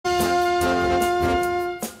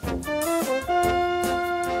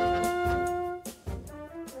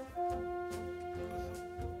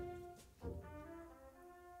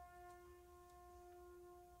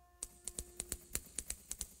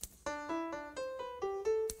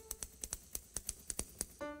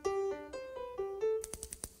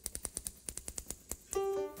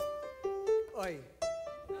Oi.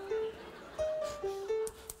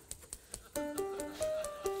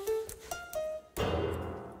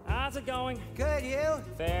 How's it going? Good, you?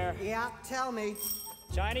 Fair. Yeah, tell me.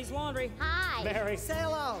 Chinese laundry. Hi. Mary. Say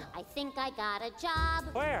hello. I think I got a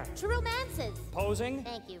job. Where? To romances. Posing?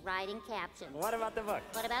 Thank you. Writing captions. What about the book?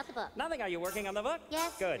 What about the book? Nothing. Are you working on the book?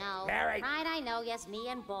 Yes. Good. No. Mary. Right, I know. Yes, me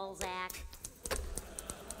and Balzac.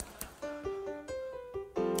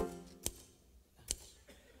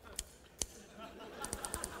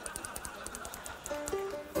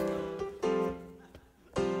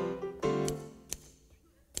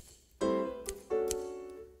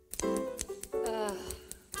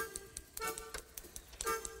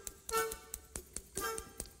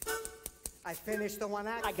 I finished the one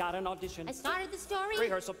act. I got an audition. I started the story.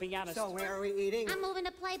 Rehearsal pianist. So where are we eating? I'm moving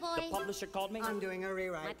to Playboy. The publisher called me. I'm doing a My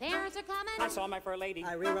rewrite. parents are coming. I saw my Fair Lady.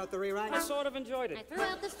 I rewrote the rewrite. I sort of enjoyed I it. threw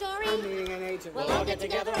out the story. I'm meeting an agent. We'll all get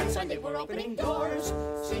together on Sunday. We're opening doors.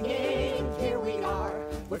 Singing, here we are.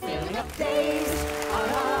 We're filling up days on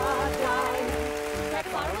a dime. That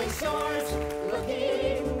faraway shores,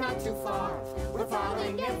 looking not too far. We're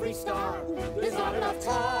following every star. There's not enough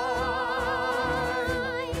time.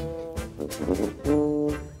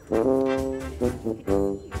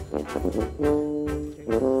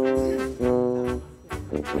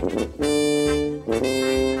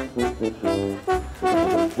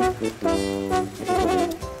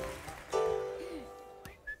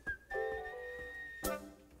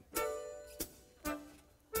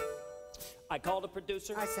 I called a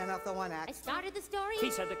producer. I sent off the one I act. started the story.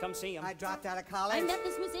 He said to come see him. I dropped out of I college. met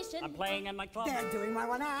this musician. I'm playing in my club. They're doing my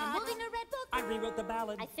one I'm act. moving to Red Book. I rewrote the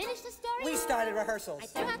ballad. I finished the story. We started rehearsals. I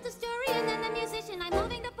threw out the story and then the musician. I'm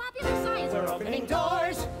moving to Popular Science. We're Opening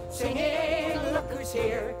doors, singing, look who's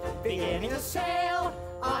here. Beginning to sail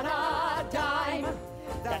on a dime.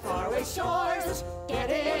 That faraway shores,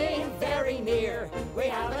 getting very near. We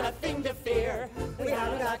haven't a thing to fear. We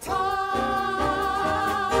haven't got time.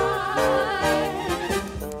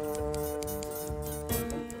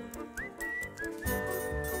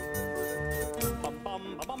 Bum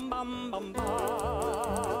bum bum bum bum bum.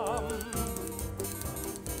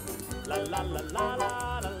 La la la la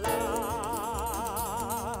la la la.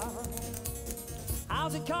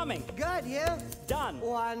 How's it coming? Good, you? Done.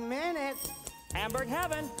 1 minute. Hamburg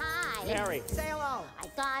heaven. Hi. Mary. Say hello. I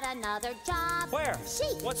got another job. Where?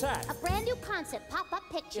 Chic. What's that? A brand new concept. Pop-up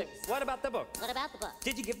pictures. What about the book? What about the book?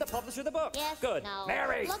 Did you give the publisher the book? Yes. Good. No.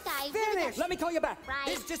 Mary. Look, I Finish. Let me call you back. Right.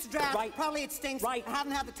 This is just a draft. Right. Probably it stinks. Right. I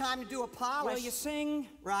haven't had the time to do a polish. Will you sing?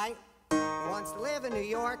 Right? Who wants to live in New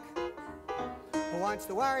York? Who wants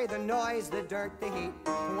to worry, the noise, the dirt, the heat?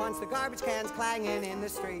 Who wants the garbage cans clanging in the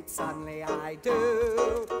street? Suddenly I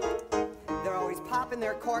do. They're always popping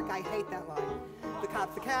their cork. I hate that line. The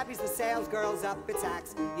cops, the cabbies, the sales girls up its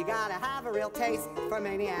axe. You gotta have a real taste for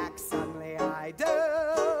maniacs. Suddenly I do.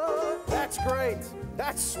 That's great.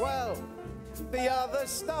 That's swell. The other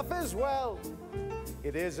stuff as well.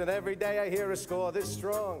 It isn't every day I hear a score this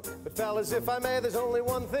strong. But fellas, if I may, there's only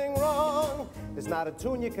one thing wrong. There's not a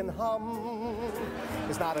tune you can hum.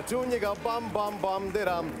 There's not a tune you go bum, bum, bum,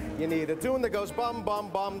 did-um. You need a tune that goes bum, bum,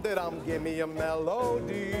 bum, did-um. Give me a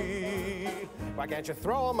melody. Why can't you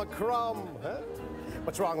throw 'em a crumb, huh?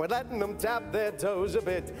 What's wrong with letting them tap their toes a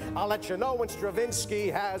bit? I'll let you know when Stravinsky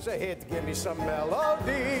has a hit. Give me some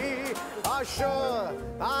melody. Ah, sure,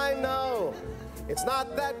 I know. It's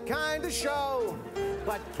not that kind of show.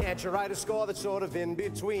 But can't you write a score that's sort of in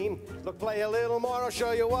between? Look, play a little more, I'll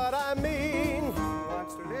show you what I mean. Who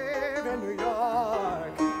wants to live in New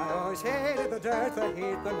York? I always hated the dirt, the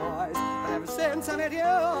heat, the noise. But ever since I met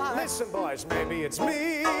you, Listen, boys, maybe it's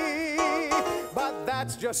me, but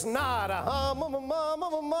that's just not a hummable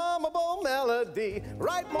melody.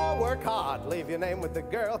 Write more, work hard, leave your name with the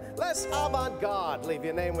girl. Less avant-garde, leave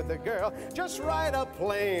your name with the girl. Just write a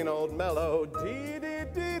plain old melody.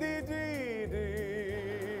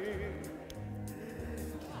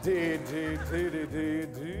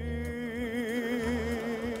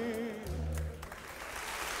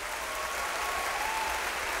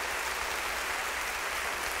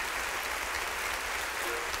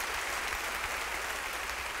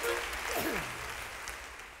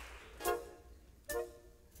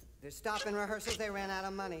 they're stopping rehearsals. They ran out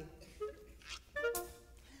of money.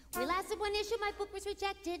 We lasted one issue. My book was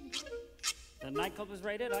rejected. The nightclub was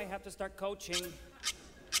raided. I have to start coaching.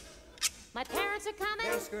 My parents are coming.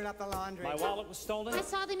 They screwed up the laundry. My wallet was stolen. I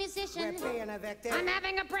saw the musician. We're being evicted. I'm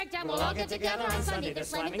having a breakdown. We'll all get together on Sunday. They're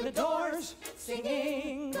slamming the doors.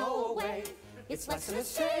 Singing, go away. It's less than a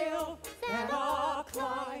sail than a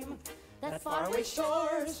climb. that faraway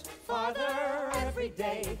shores, farther every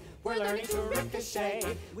day. We're learning to ricochet.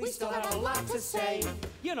 We still have a lot to say.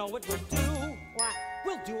 You know what we'll do? What?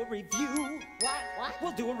 We'll do a review. What?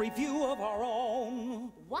 We'll do a review of our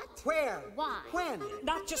own. What? Where? Why? When?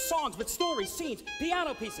 Not just songs, but stories, scenes,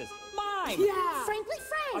 piano pieces. Mine! Yeah! Frankly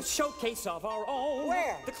A Frank! showcase of our own.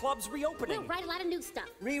 Where? The club's reopening. We'll write a lot of new stuff.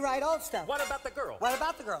 Rewrite old stuff. What about the girl? What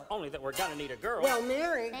about the girl? Only that we're gonna need a girl. Well,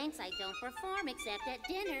 Mary. Thanks, I don't perform except at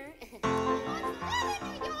dinner.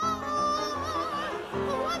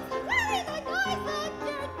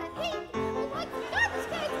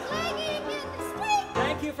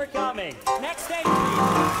 Thank you for coming. Next stage, please.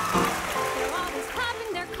 They're always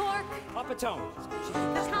popping their cork. Up a tone.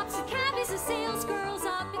 The topsy cab is a salesgirl's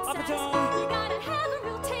up, it Up a says. tone. You gotta have a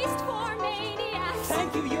real taste for maniacs.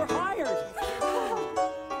 Thank you, you're hired.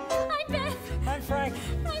 I'm Beth. I'm Frank.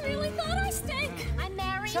 I really thought I stink. I'm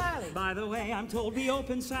Mary. Charlie. By the way, I'm told we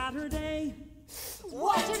open Saturday.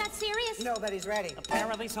 What? You're not serious? Nobody's ready.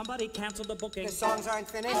 Apparently somebody canceled the booking. The songs aren't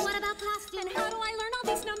finished. And what about costume? And how do I learn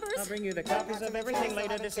all these numbers? I'll bring you the copies of everything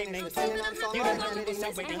later this evening. Depending on songs, You don't identity, have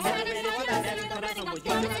to something. be